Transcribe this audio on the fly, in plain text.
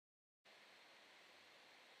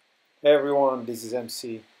Hey everyone, this is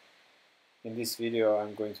MC. In this video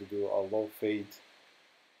I'm going to do a low fade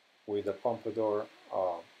with a Pompadour.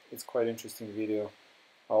 It's quite interesting video.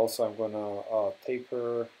 Also I'm going to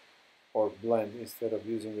taper or blend. Instead of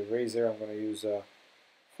using the razor, I'm going to use a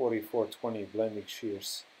 4420 blending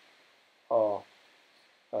shears.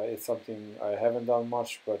 It's something I haven't done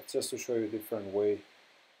much, but just to show you a different way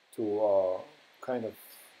to kind of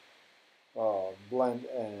blend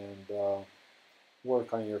and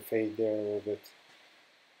work on your fade there a little bit.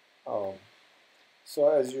 Um, So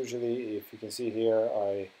as usually, if you can see here,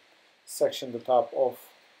 I section the top off,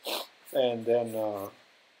 and then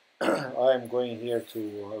I'm going here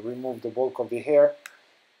to remove the bulk of the hair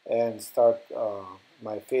and start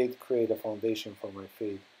my fade, create a foundation for my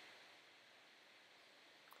fade.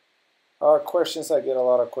 Questions, I get a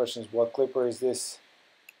lot of questions. What clipper is this?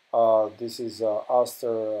 This is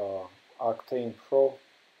Oster Octane Pro.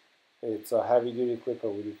 It's a heavy duty clipper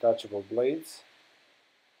with detachable blades.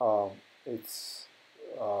 It's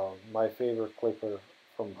my favorite clipper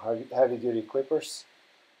from heavy duty clippers.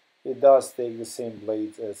 It does take the same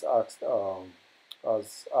blades as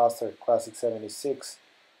Oster Classic 76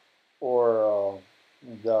 or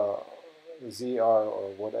the ZR or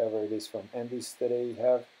whatever it is from Andis that they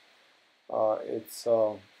have. All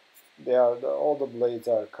the blades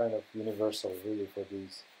are kind of universal really for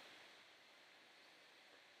these.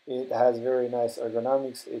 It has very nice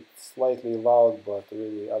ergonomics. It's slightly loud, but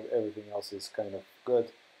really everything else is kind of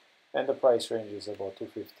good. And the price range is about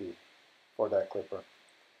 $250 for that clipper.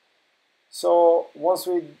 So once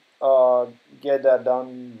we get that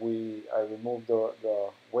done, I remove the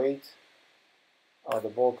weight, the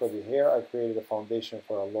bulk of the hair. I created a foundation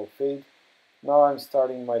for a low fade. Now I'm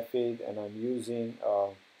starting my fade, and I'm using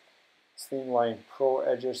Slimline Pro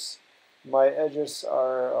edges. My edges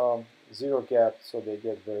are zero gap, so they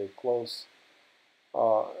get very close.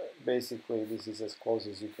 Basically, this is as close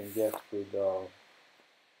as you can get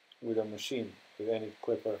with a machine, with any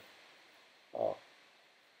clipper.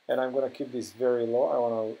 And I'm going to keep this very low. I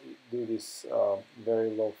want to do this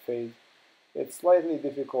very low fade. It's slightly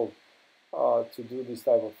difficult to do this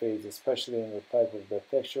type of fades, especially in the type of the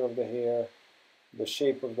texture of the hair, the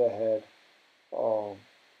shape of the head,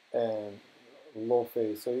 and low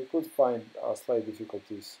fade. So you could find slight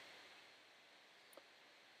difficulties.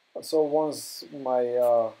 So once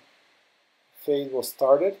my fade was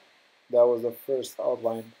started, that was the first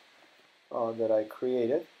outline that I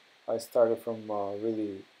created. I started from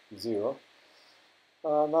really zero.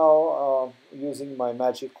 Now using my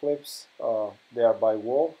magic clips, they are by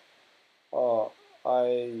Wahl.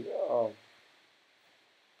 I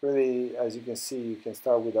really, as you can see, you can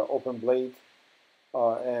start with an open blade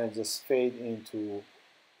and just fade into,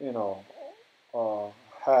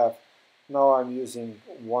 half. Now I'm using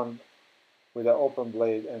one with an open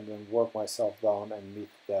blade and then work myself down and meet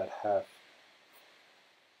that half,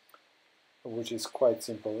 which is quite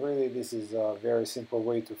simple. Really, this is a very simple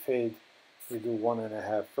way to fade. You do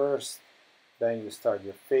 1.5 first, then you start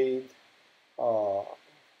your fade.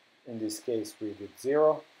 In this case, we did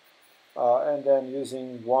 0, and then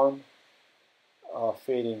using 1,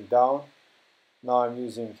 fading down. Now I'm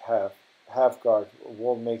using half guard.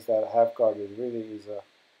 Wahl makes that half guard. It really is an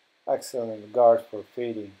excellent guard for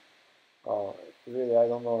fading. Really, I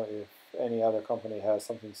don't know if any other company has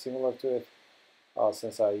something similar to it,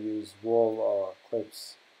 since I use Wahl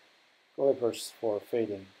clippers for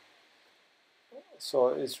fading. So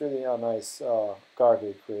it's really a nice guard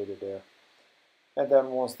they created there. And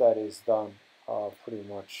then once that is done, pretty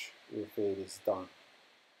much your fade is done.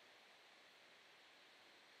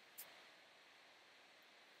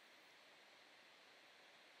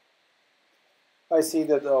 I see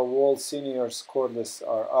that Wahl Seniors cordless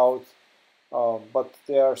are out, but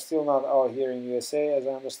they are still not out here in USA, as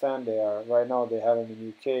I understand. They are right now. They have them in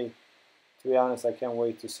UK. To be honest, I can't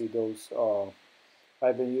wait to see those.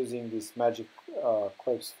 I've been using these magic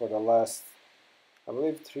clips for the last, I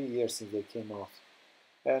believe, 3 years since they came out.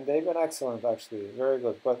 And they've been excellent, actually, very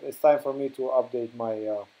good. But it's time for me to update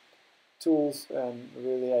my tools, and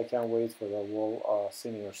really I can't wait for the Wahl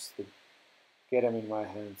Seniors to get them in my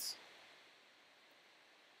hands.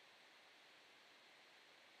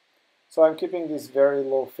 So I'm keeping this very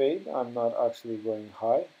low fade. I'm not actually going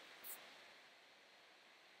high.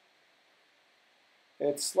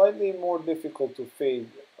 It's slightly more difficult to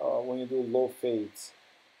fade when you do low fades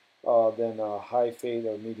than a high fade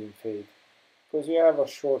or medium fade, because you have a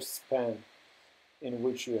short span in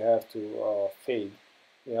which you have to fade.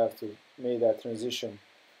 You have to make that transition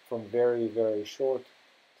from very, very short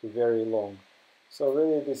to very long. So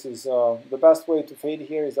really this is the best way to fade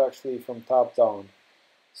here is actually from top down.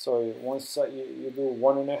 So once you do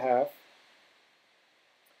 1.5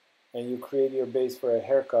 and you create your base for a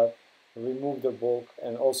haircut, remove the bulk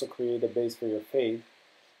and also create a base for your fade,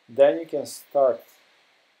 then you can start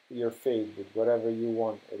your fade with whatever you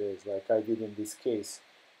want it is, like I did in this case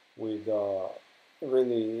with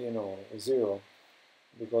really, 0,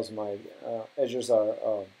 because my edges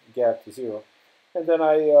are gapped to 0. And then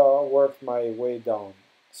I worked my way down,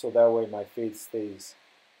 so that way my fade stays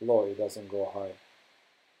low, it doesn't go high.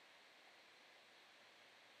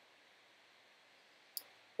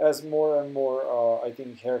 As more and more, I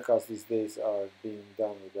think haircuts these days are being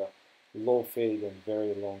done with a low fade and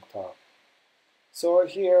very long top. So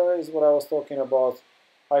here is what I was talking about.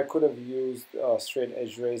 I could have used a straight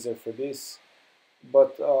edge razor for this,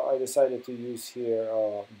 but I decided to use here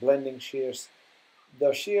blending shears.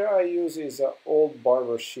 The shear I use is an old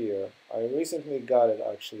Barber shear. I recently got it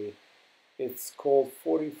actually. It's called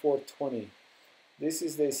 4420. This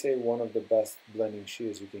is, they say, one of the best blending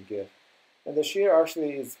shears you can get. And the shear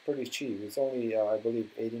actually is pretty cheap. It's only, I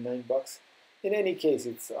believe, 89 bucks. In any case,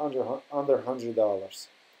 it's under $100.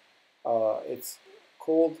 It's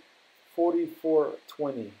called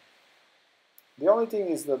 4420. The only thing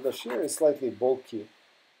is that the shear is slightly bulky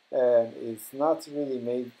and it's not really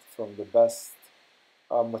made from the best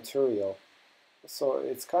material. So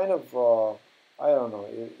it's kind of, I don't know,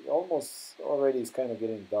 it almost already is kind of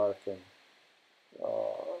getting dark, and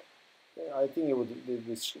I think it would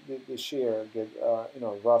the shear get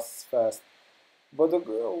rusts fast. But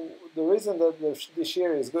the reason that the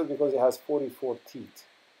shear is good because it has 44 teeth.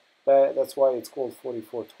 That's why it's called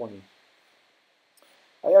 4420.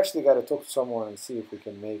 I actually got to talk to someone and see if we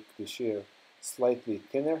can make the shear slightly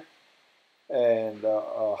thinner and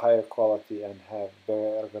higher quality and have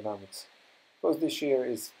better ergonomics. Because this shear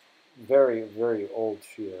is very, very old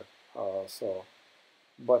shear.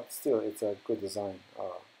 But still, it's a good design.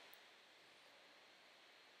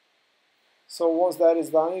 So once that is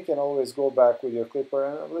done, you can always go back with your clipper.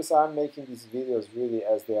 And at least I'm making these videos really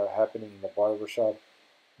as they are happening in the barbershop.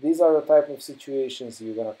 These are the type of situations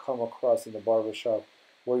you're going to come across in the barbershop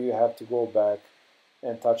where you have to go back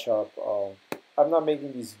and touch up. I'm not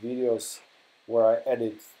making these videos where I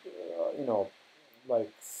edit,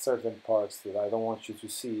 like certain parts that I don't want you to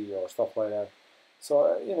see or stuff like that.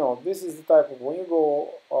 So, this is the type of, when you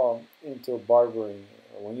go into barbering,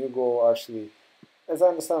 when you go actually, as I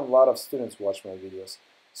understand, a lot of students watch my videos.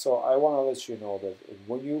 So I want to let you know that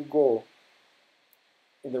when you go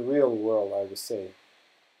in the real world, I would say,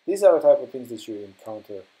 these are the type of things that you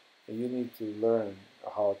encounter, and you need to learn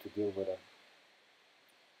how to deal with them.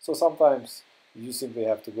 So sometimes you simply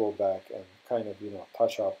have to go back and kind of,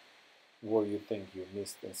 touch up where you think you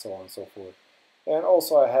missed and so on and so forth. And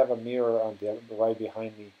also I have a mirror on the right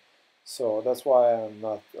behind me, so that's why I'm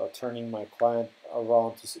not turning my client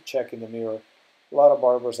around to check in the mirror. A lot of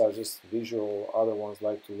barbers are just visual. Other ones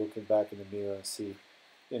like to look back in the mirror and see,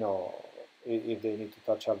 if they need to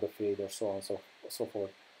touch up the fade or so on and so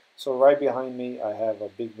forth. So right behind me, I have a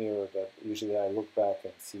big mirror that usually I look back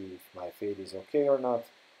and see if my fade is okay or not,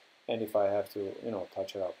 and if I have to,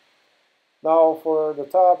 touch it up. Now for the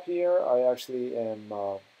top here, I actually am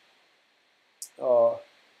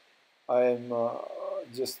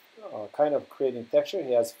just kind of creating texture.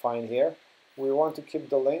 He has fine hair. We want to keep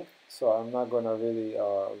the length, so I'm not going to really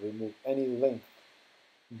remove any length,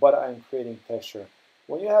 but I'm creating texture.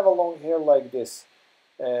 When you have a long hair like this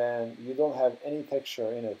and you don't have any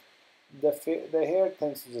texture in it, the hair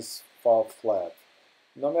tends to just fall flat.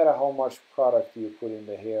 No matter how much product you put in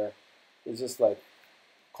the hair, it just like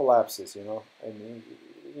collapses, I mean,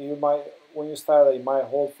 you might, when you style it, it might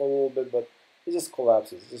hold for a little bit, but it just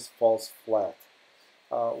collapses, it just falls flat.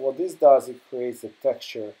 What this does, it creates a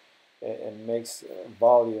texture and makes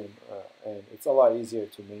volume, and it's a lot easier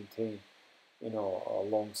to maintain, a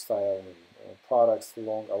long style, and products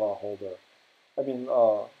long a lot holder. I mean,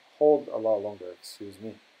 hold a lot longer, excuse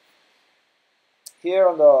me. Here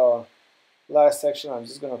on the last section, I'm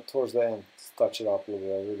just going to, towards the end, touch it up a little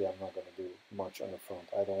bit. Really, I'm not going to do much on the front.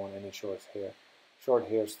 I don't want any short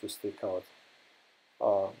hairs to stick out.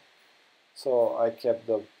 So I kept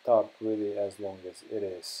the top really as long as it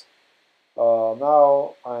is.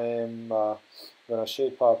 Now I am going to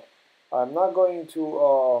shape up. I'm not going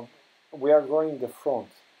to, we are growing the front.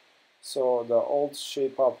 So the old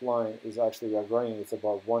shape up line is actually, we are growing, it's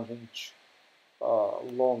about 1 inch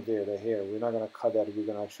long there, the hair. We're not going to cut that, we're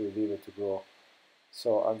going to actually leave it to grow.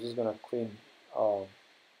 So I'm just going to clean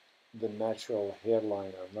the natural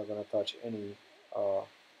hairline. I'm not going to touch any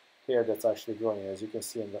hair that's actually growing, as you can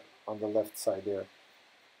see on the left side there.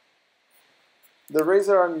 The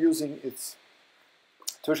razor I'm using, it's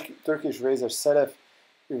Turkish razor Sedef.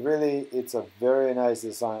 it's a very nice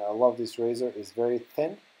design. I love this razor. It's very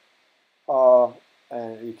thin,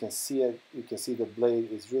 and you can see it. You can see the blade.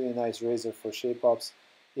 It's really nice razor for shape ups.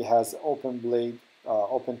 It has open blade,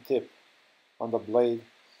 open tip on the blade.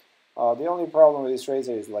 The only problem with this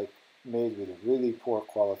razor is like made with really poor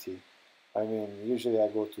quality. I mean, usually I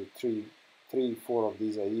go to three, 4 of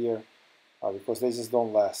these a year because they just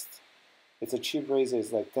don't last. It's a cheap razor.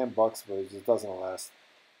 It's like $10, but it just doesn't last,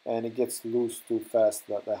 and it gets loose too fast.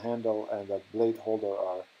 The handle and the blade holder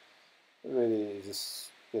are really just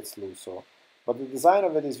gets loose. So, but the design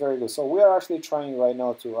of it is very good. So we are actually trying right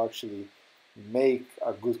now to actually make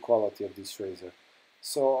a good quality of this razor.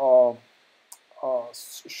 So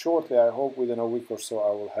shortly, I hope within a week or so,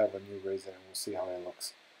 I will have a new razor and we'll see how it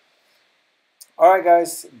looks. Alright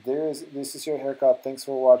guys, this is your haircut. Thanks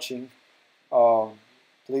for watching.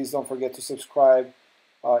 Please don't forget to subscribe.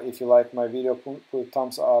 If you like my video, put a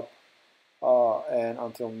thumbs up. And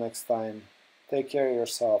until next time, take care of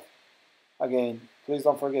yourself. Again, please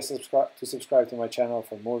don't forget to subscribe to my channel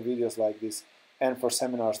for more videos like this and for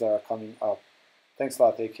seminars that are coming up. Thanks a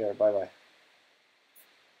lot. Take care. Bye-bye.